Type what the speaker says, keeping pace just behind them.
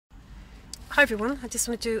Hi everyone, I just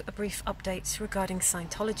want to do a brief update regarding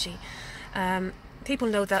Scientology. People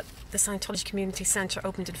know that the Scientology Community Centre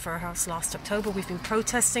opened in Fir House last October. We've been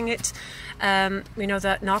protesting it. We know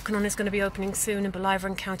that Narconon is going to be opening soon in Ballivor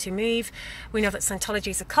and County Meath. We know that Scientology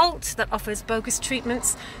is a cult that offers bogus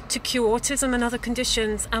treatments to cure autism and other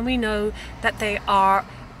conditions, and we know that they are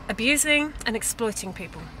abusing and exploiting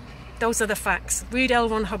people. Those are the facts. Read L.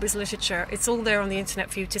 Ron Hubbard's literature. It's all there on the internet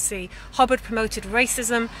for you to see. Hubbard promoted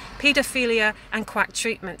racism, paedophilia and quack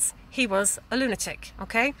treatments. He was a lunatic,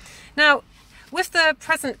 okay? Now, with the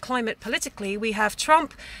present climate politically, we have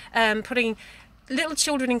Trump putting little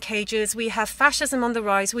children in cages. We have fascism on the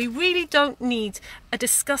rise. We really don't need a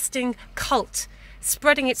disgusting cult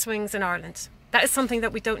spreading its wings in Ireland. That is something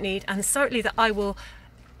that we don't need, and certainly that I will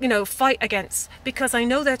fight against, because I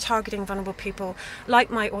know they're targeting vulnerable people like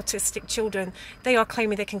my autistic children. They are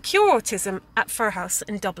claiming they can cure autism at Fir House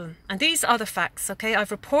in Dublin, and these are the facts, okay? I've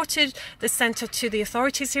reported the centre to the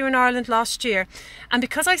authorities here in Ireland last year, and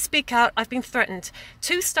because I speak out, I've been threatened.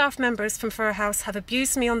 2 staff members from Fir House have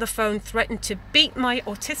abused me on the phone, threatened to beat my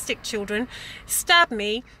autistic children, stab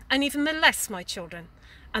me and even molest my children.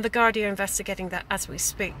 And the Guardian are investigating that as we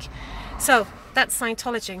speak. So that's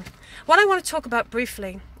Scientology. What I want to talk about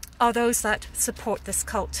briefly are those that support this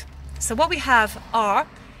cult. So what we have are,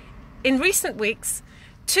 in recent weeks,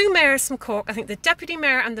 2 mayors from Cork, I think the deputy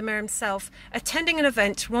mayor and the mayor himself, attending an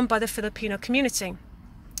event run by the Filipino community.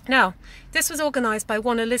 Now, this was organised by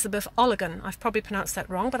one Elizabeth Olligan. I've probably pronounced that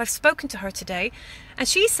wrong, but I've spoken to her today, and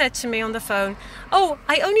she said to me on the phone, "Oh,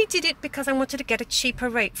 I only did it because I wanted to get a cheaper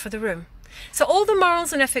rate for the room." So all the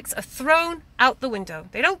morals and ethics are thrown out the window.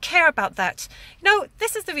 They don't care about that.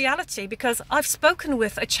 This is the reality, because I've spoken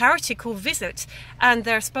with a charity called Visit and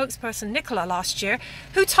their spokesperson Nicola last year,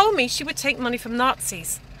 who told me she would take money from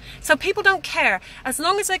Nazis. So people don't care. As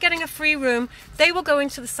long as they're getting a free room, they will go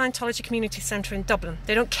into the Scientology Community Centre in Dublin.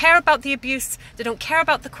 They don't care about the abuse. They don't care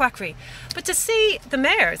about the quackery. But to see the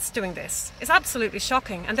mayors doing this is absolutely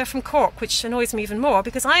shocking. And they're from Cork, which annoys me even more,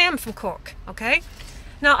 because I am from Cork, okay?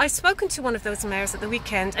 Now, I've spoken to one of those mayors at the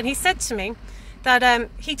weekend, and he said to me that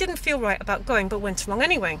he didn't feel right about going, but went along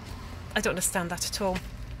anyway. I don't understand that at all.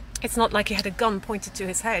 It's not like he had a gun pointed to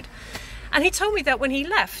his head. And he told me that when he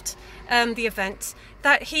left the event,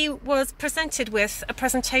 that he was presented with a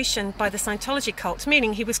presentation by the Scientology cult,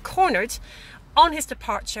 meaning he was cornered on his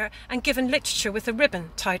departure and given literature with a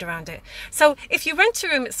ribbon tied around it. So if you rent a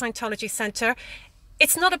room at Scientology Centre,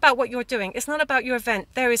 it's not about what you're doing. It's not about your event.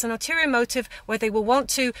 There is an ulterior motive where they will want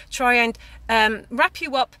to try and wrap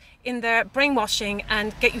you up in their brainwashing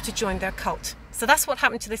and get you to join their cult. So that's what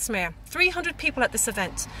happened to this mayor. 300 people at this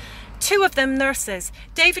event, 2 of them nurses.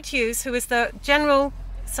 David Hughes, who is the general...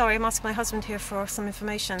 Sorry, I'm asking my husband here for some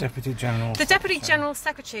information. Deputy General. The Deputy General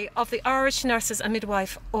Secretary of the Irish Nurses and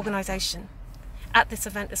Midwife Organisation at this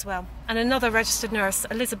event as well, and another registered nurse,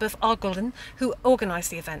 Elizabeth Ogilvie, who organised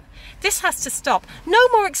the event. This has to stop. No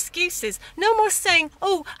more excuses. No more saying,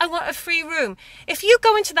 "Oh, I want a free room." If you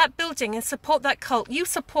go into that building and support that cult, you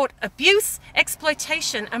support abuse,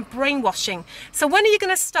 exploitation and brainwashing. So when are you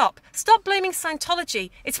going to stop? Stop blaming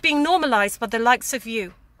Scientology. It's being normalised by the likes of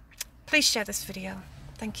you. Please share this video.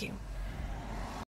 Thank you.